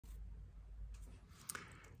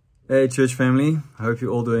Hey church family, I hope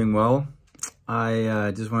you're all doing well.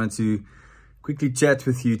 I just wanted to quickly chat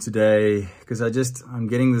with you today because I'm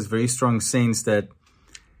getting this very strong sense that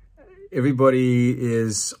everybody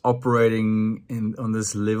is operating on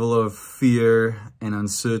this level of fear and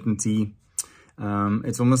uncertainty.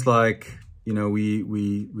 It's almost like, you know,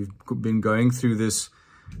 we've been going through this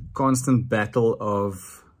constant battle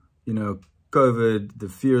of, you know, COVID, the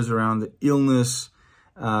fears around the illness.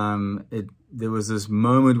 There was this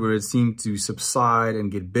moment where it seemed to subside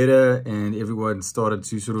and get better, and everyone started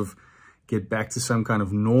to sort of get back to some kind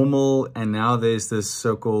of normal. And now there's this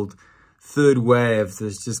so-called third wave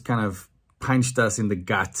that's just kind of punched us in the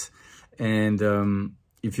gut. And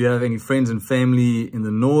if you have any friends and family in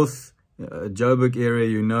the north, Joburg area,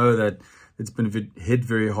 you know that it's been hit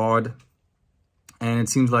very hard. And it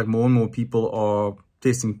seems like more and more people are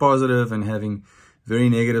testing positive and having very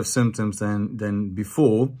negative symptoms than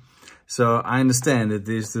before. So I understand that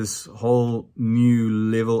there's this whole new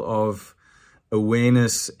level of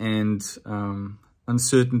awareness and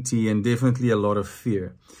uncertainty, and definitely a lot of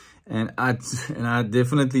fear. And I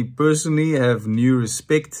definitely personally have new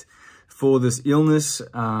respect for this illness,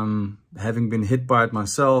 having been hit by it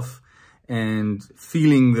myself and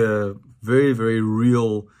feeling the very, very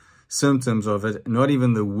real symptoms of it, not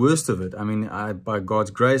even the worst of it. I mean, by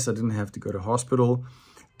God's grace, I didn't have to go to hospital.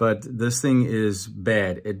 But this thing is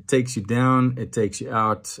bad. It takes you down, it takes you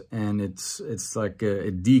out, and it's like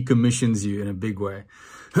it decommissions you in a big way.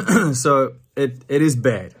 So it is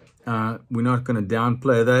bad. We're not going to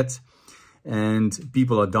downplay that. And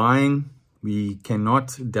people are dying. We cannot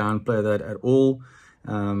downplay that at all.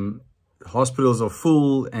 Hospitals are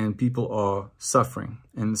full and people are suffering.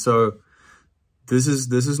 And so this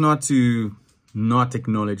is not to not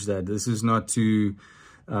acknowledge that. This is not to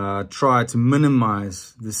try to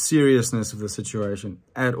minimize the seriousness of the situation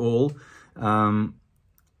at all.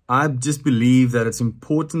 I just believe that it's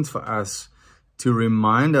important for us to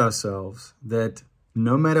remind ourselves that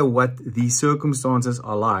no matter what these circumstances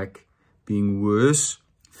are like, being worse,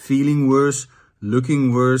 feeling worse,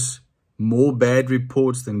 looking worse, more bad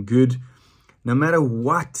reports than good, no matter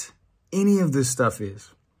what any of this stuff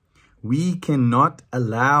is, we cannot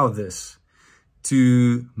allow this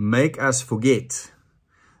to make us forget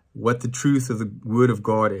what the truth of the Word of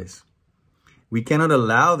God is. We cannot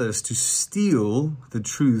allow this to steal the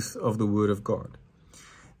truth of the Word of God.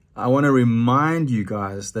 I want to remind you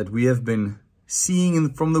guys that we have been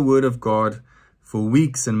seeing from the Word of God for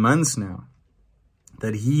weeks and months now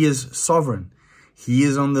that He is sovereign. He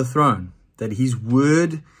is on the throne. That His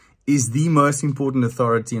Word is the most important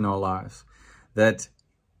authority in our lives. That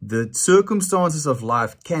the circumstances of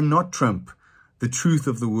life cannot trump the truth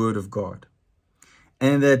of the Word of God.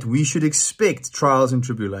 And that we should expect trials and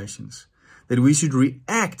tribulations. That we should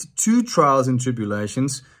react to trials and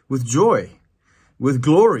tribulations with joy, with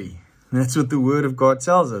glory. That's what the Word of God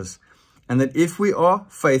tells us. And that if we are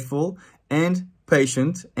faithful and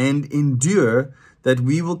patient and endure, that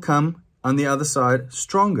we will come on the other side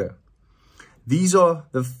stronger. These are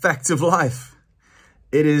the facts of life.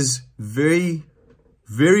 It is very,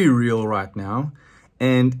 very real right now.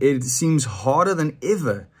 And it seems harder than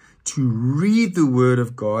ever to read the Word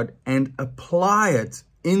of God and apply it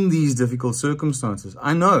in these difficult circumstances.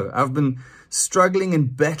 I know I've been struggling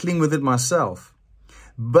and battling with it myself.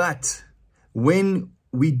 But when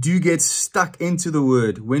we do get stuck into the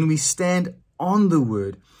Word, when we stand on the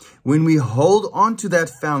Word, when we hold on to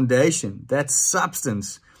that foundation, that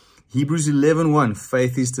substance, Hebrews 11:1,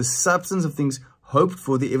 faith is the substance of things hoped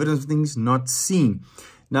for, the evidence of things not seen.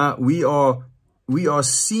 Now, we are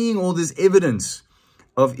seeing all this evidence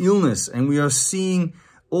of illness, and we are seeing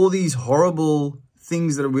all these horrible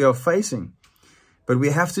things that we are facing. But we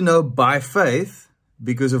have to know by faith,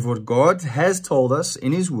 because of what God has told us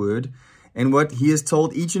in His Word and what He has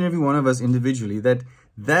told each and every one of us individually, that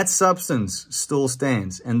that substance still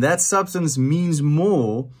stands. And that substance means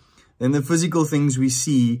more than the physical things we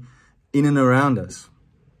see in and around us.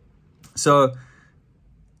 So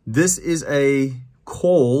this is a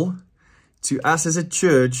call to us as a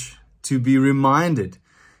church to be reminded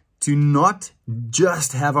to not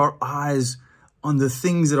just have our eyes on the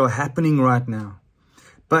things that are happening right now,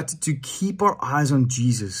 but to keep our eyes on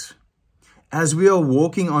Jesus. As we are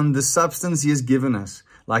walking on the substance He has given us,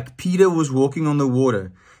 like Peter was walking on the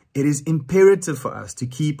water, it is imperative for us to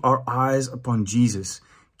keep our eyes upon Jesus.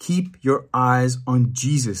 Keep your eyes on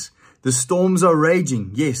Jesus. The storms are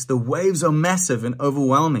raging. Yes, the waves are massive and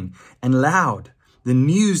overwhelming and loud. The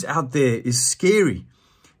news out there is scary.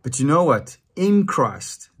 But you know what? In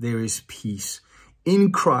Christ, there is peace.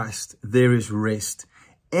 In Christ, there is rest.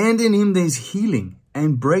 And in Him, there's healing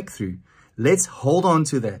and breakthrough. Let's hold on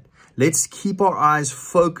to that. Let's keep our eyes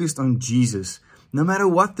focused on Jesus, no matter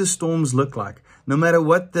what the storms look like, no matter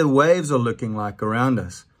what the waves are looking like around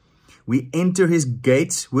us. We enter his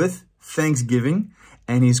gates with thanksgiving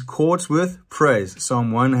and his courts with praise.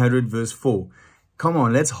 Psalm 100 verse 4. Come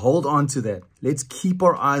on, let's hold on to that. Let's keep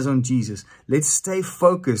our eyes on Jesus. Let's stay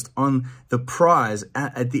focused on the prize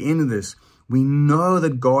at the end of this. We know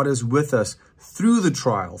that God is with us through the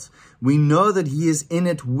trials. We know that he is in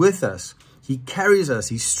it with us. He carries us.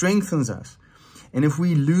 He strengthens us. And if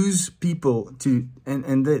we lose people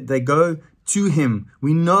and they go to him,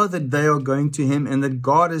 we know that they are going to him and that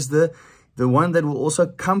God is the one that will also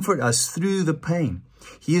comfort us through the pain.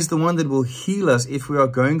 He is the one that will heal us if we are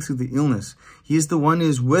going through the illness. He is the one who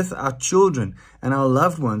is with our children and our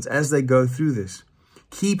loved ones as they go through this.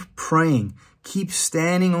 Keep praying. Keep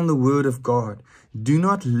standing on the word of God. Do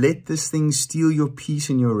not let this thing steal your peace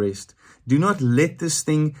and your rest. Do not let this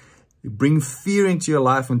thing bring fear into your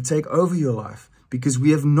life and take over your life, because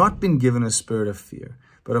we have not been given a spirit of fear,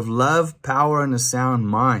 but of love, power, and a sound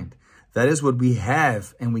mind. That is what we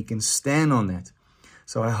have, and we can stand on that.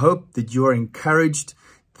 So I hope that you are encouraged,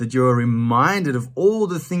 that you are reminded of all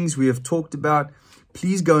the things we have talked about.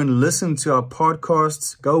 Please go and listen to our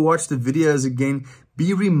podcasts. Go watch the videos again.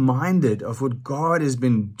 Be reminded of what God has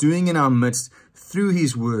been doing in our midst through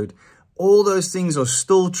his word. All those things are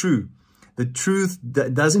still true. The truth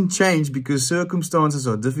doesn't change because circumstances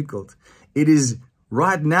are difficult. It is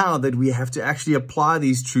right now that we have to actually apply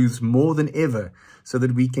these truths more than ever so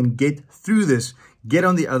that we can get through this, get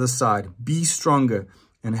on the other side, be stronger,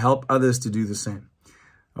 and help others to do the same.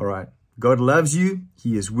 All right. God loves you.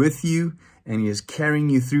 He is with you, and he is carrying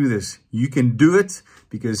you through this. You can do it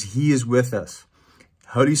because he is with us.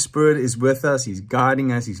 Holy Spirit is with us. He's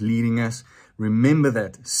guiding us. He's leading us. Remember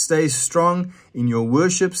that. Stay strong in your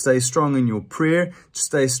worship. Stay strong in your prayer.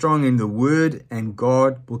 Stay strong in the word, and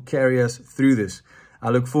God will carry us through this.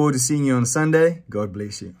 I look forward to seeing you on Sunday. God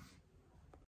bless you.